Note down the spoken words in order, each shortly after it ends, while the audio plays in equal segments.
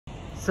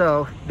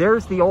So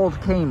there's the old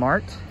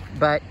Kmart,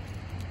 but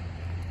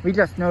we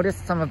just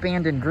noticed some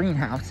abandoned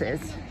greenhouses.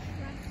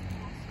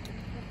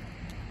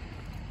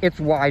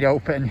 It's wide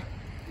open,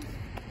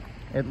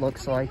 it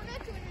looks like.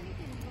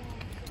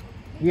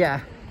 Yeah.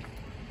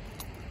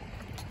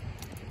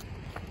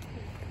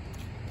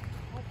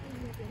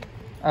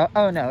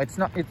 Oh no, it's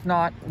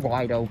not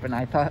wide open.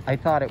 I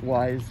thought it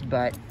was,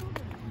 but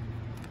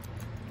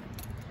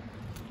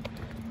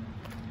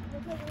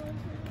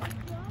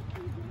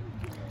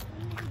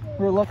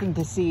we're looking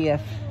to see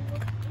if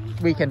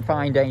we can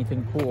find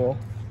anything cool.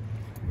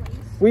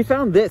 We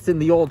found this in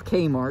the old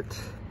Kmart.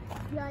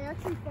 Yeah, I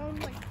actually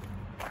found like,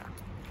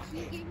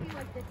 he gave me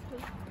like this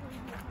cake.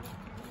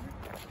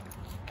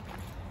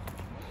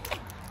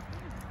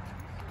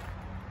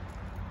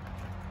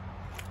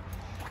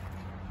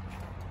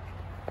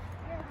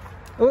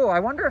 Oh, I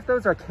wonder if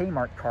those are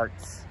Kmart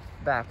carts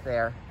back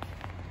there.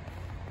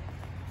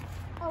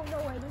 Oh, no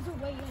way, there's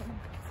a way in.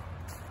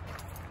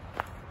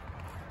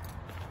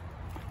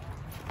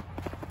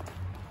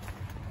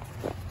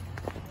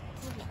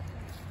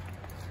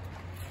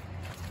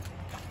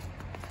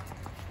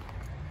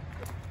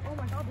 Oh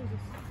my god, there's this.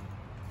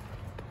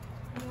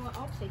 You know what,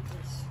 I'll take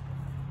this.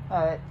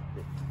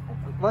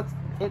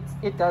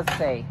 It does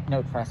say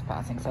no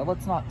trespassing, so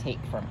let's not take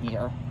from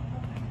here.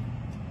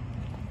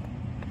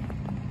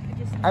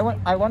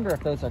 I wonder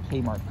if those are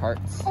Kmart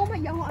carts. Oh my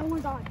god, I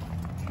was on.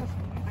 Trust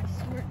me, I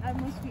swear, that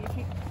must be a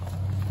Kmart.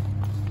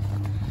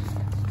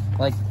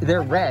 Like,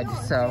 they're red, They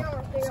are, so...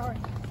 They are. It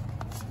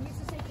used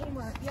to say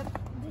Kmart. Yep,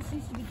 this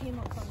used to be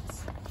Kmart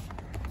carts.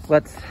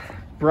 Let's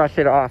brush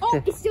it off.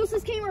 Oh, it still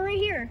says Kmart right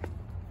here.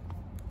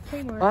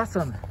 Kmart.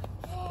 Awesome.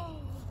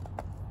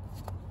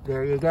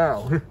 There you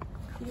go.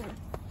 Yeah.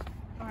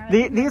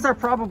 Right. These are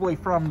probably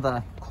from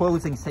the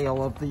closing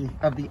sale of the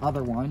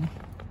other one.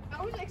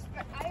 I didn't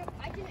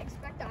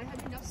expect that. I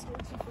had enough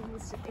storage from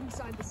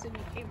inside the city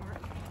Kmart.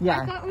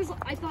 Yeah.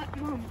 I thought,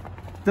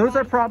 Those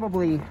are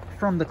probably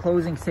from the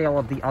closing sale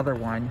of the other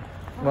one.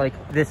 Like,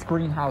 this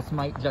greenhouse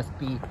might just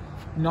be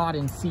not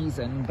in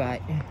season,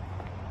 but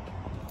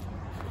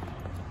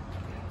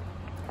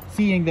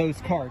seeing those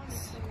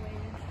carts.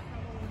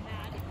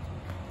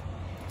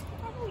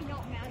 Probably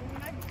not mad.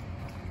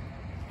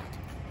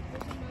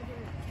 There's another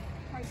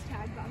price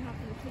tag, but I'm not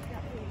going to take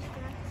that risk.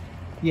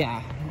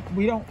 Yeah,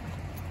 we don't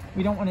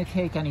want to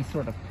take any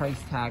sort of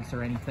price tags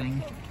or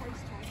anything.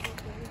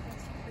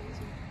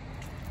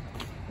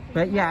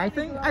 But yeah, I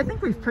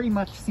think we've pretty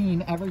much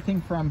seen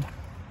everything from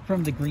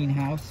the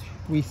greenhouse.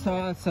 We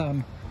saw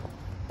some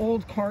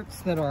old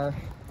carts that are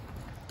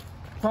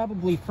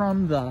probably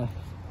from the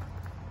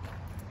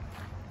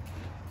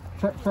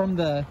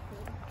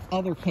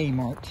other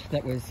Kmart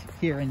that was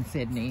here in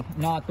Sydney,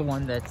 not the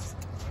one that's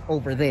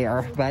over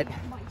there, but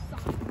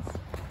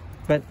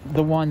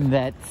the one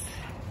that's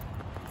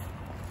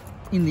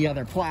in the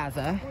other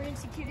plaza. We're in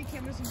security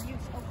cameras and use.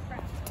 Oh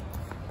crap.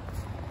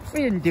 We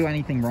didn't do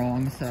anything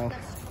wrong, so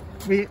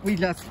we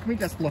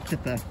just looked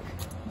at the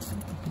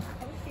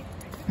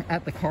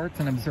carts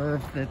and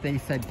observed that they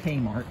said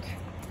Kmart.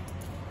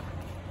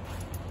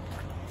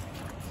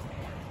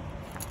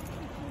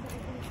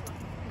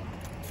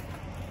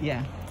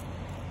 Yeah,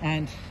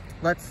 and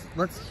let's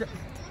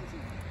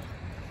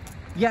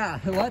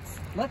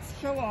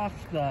show off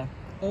the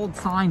old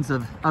signs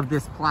of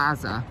this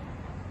plaza,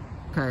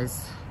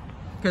 because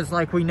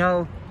like we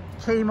know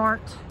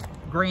Kmart,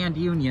 Grand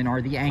Union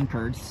are the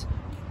anchors,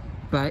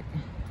 but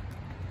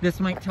this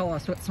might tell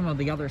us what some of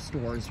the other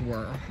stores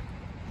were.